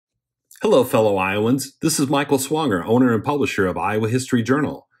Hello, fellow Iowans. This is Michael Swanger, owner and publisher of Iowa History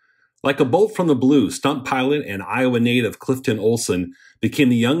Journal. Like a bolt from the blue, stunt pilot and Iowa native Clifton Oleson became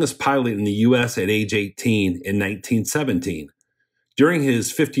the youngest pilot in the U.S. at age 18 in 1917. During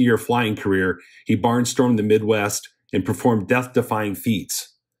his 50-year flying career, he barnstormed the Midwest and performed death-defying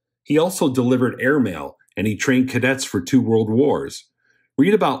feats. He also delivered airmail, and he trained cadets for 2 world wars.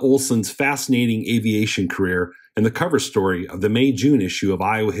 Read about Oleson's fascinating aviation career in the cover story of the May-June issue of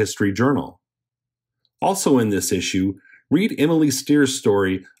Iowa History Journal. Also in this issue, read Emily Stier's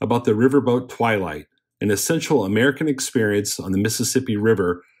story about the Riverboat Twilight, an essential American experience on the Mississippi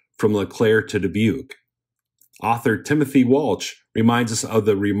River from LeClaire to Dubuque. Author Timothy Walch reminds us of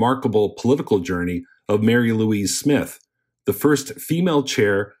the remarkable political journey of Mary Louise Smith, the first female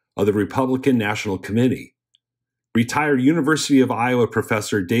chair of the Republican National Committee. Retired University of Iowa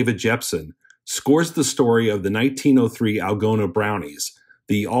professor David Jepsen scores the story of the 1903 Algona Brownies,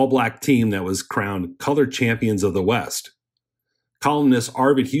 the all-black team that was crowned colored champions of the West. Columnist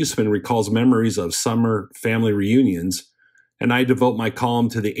Arvid Huisman recalls memories of summer family reunions, and I devote my column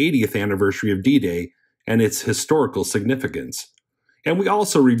to the 80th anniversary of D-Day and its historical significance. And we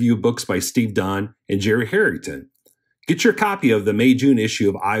also review books by Steve Dunn and Jerry Harrington. Get your copy of the May-June issue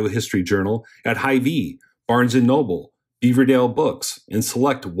of Iowa History Journal at Hy-Vee, Barnes & Noble, Beaverdale Books, and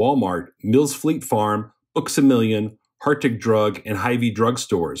select Walmart, Mills Fleet Farm, Books A Million, Hartig Drug, and Hy-Vee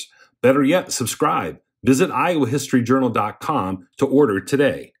drugstores. Better yet, subscribe. Visit iowahistoryjournal.com to order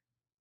today.